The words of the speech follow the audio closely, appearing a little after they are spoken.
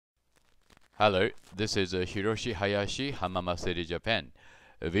Hello, this is Hiroshi Hayashi, Hamama City, Japan.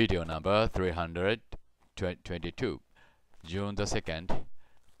 Video number 322, June the 2nd,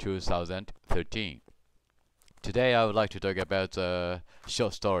 2013. Today I would like to talk about a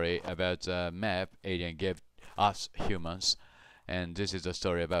short story about a map alien gave us humans, and this is a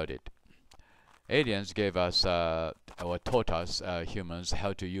story about it. Aliens gave us or taught us humans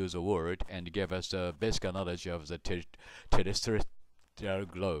how to use a word and gave us the basic knowledge of the terrestrial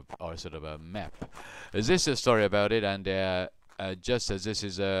globe, or sort of a map. This is a story about it, and just as this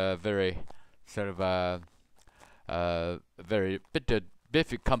is a very sort of a very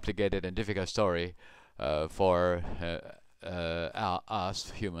bit complicated and difficult story for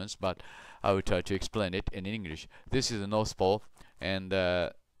us humans, but I will try to explain it in English. This is the North Pole, and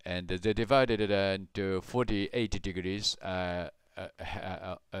they divided it into 48 degrees of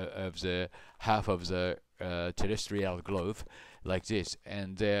the half of the terrestrial globe, like this,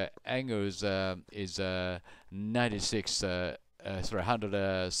 and the angles is 96.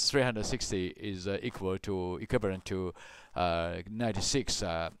 360 is equivalent to 96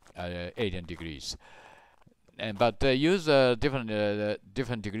 alien degrees. But they use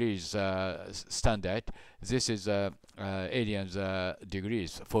different degrees standard. This is aliens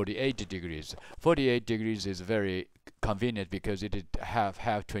degrees, 48 degrees. 48 degrees is very convenient because it is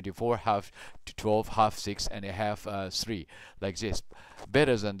half 24, half 12, half 6, and a half 3, like this.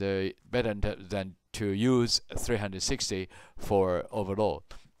 Better than to use 360 for overall.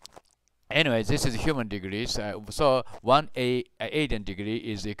 Anyway, this is human degrees. So one alien degree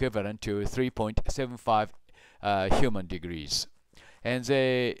is equivalent to 3.75 human degrees. And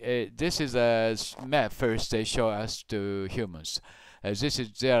this is a map first they show us to humans.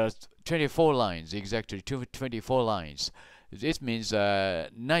 There are 24 lines, exactly 24 lines. This means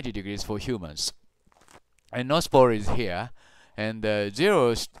 90 degrees for humans. And North Pole is here, and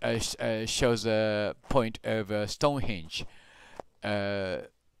 0 shows a point of Stonehenge. And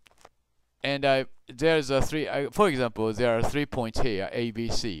there's a for example, there are 3 points here, A, B,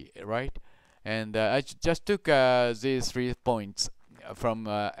 C, right? And I just took these 3 points from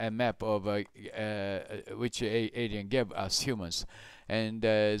a map of which alien gave us humans, and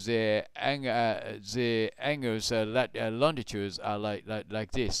the angles longitudes are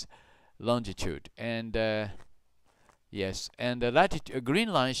like this, longitude, and yes, and the latitude,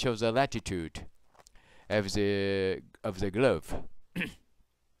 green line shows the latitude of the globe.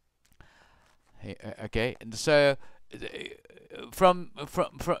 Okay, and so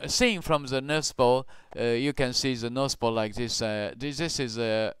seeing from the North Pole, you can see the North Pole like this. This is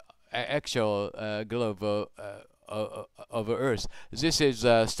actual globe of Earth. This is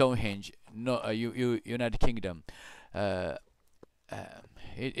Stonehenge, United Kingdom.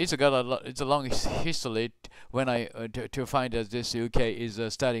 It's a long history. When to find that this UK is a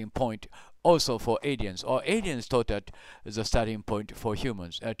starting point also for aliens, or aliens thought that the starting point for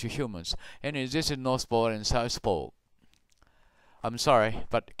humans to humans. And this is North Pole and South Pole. I'm sorry,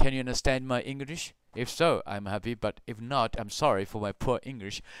 but can you understand my English? If so, I'm happy, but if not, I'm sorry for my poor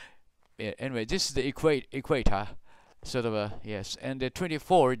English. Anyway, this is the equator, sort of a, yes, and the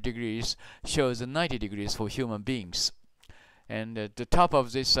 24 degrees shows the 90 degrees for human beings. And the top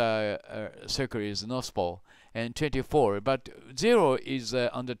of this circle is North Pole, and 24, but 0 is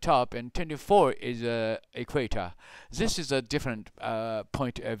on the top, and 24 is equator. This is a different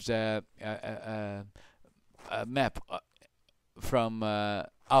point of the map from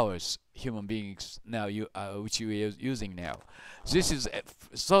ours, human beings now, which we are using now. This is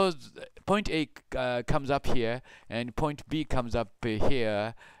so point A comes up here, and point B comes up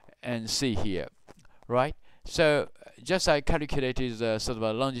here, and C here, right? So just I calculated sort of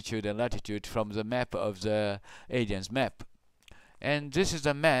a longitude and latitude from the map of the aliens map, and this is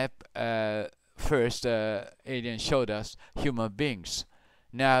a map. First, alien showed us human beings.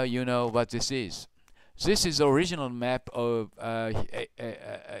 Now you know what this is. This is the original map of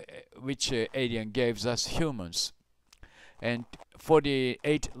which alien gave us humans, and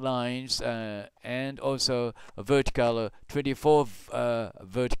 48 lines, and also a vertical 24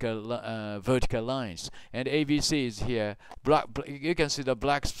 vertical lines, and ABC is here. You can see the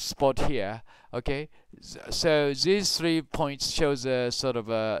black spot here. Okay, so these 3 points shows a sort of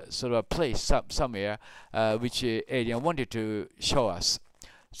a place somewhere which alien wanted to show us.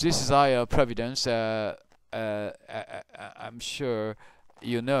 This is our Providence. I'm sure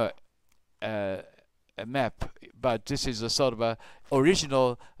you know a map, but this is a sort of a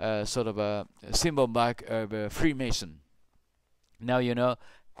original sort of a symbol mark of Freemason. Now you know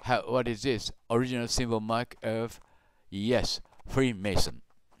what is this original symbol mark of, yes, Freemason.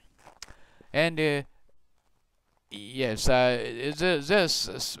 And yes,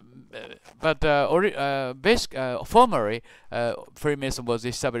 there's But formerly, Freemason was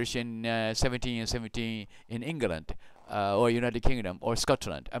established in 1717 in England, or United Kingdom, or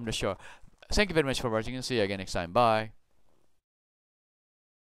Scotland. I'm not sure. Thank you very much for watching, and see you again next time. Bye.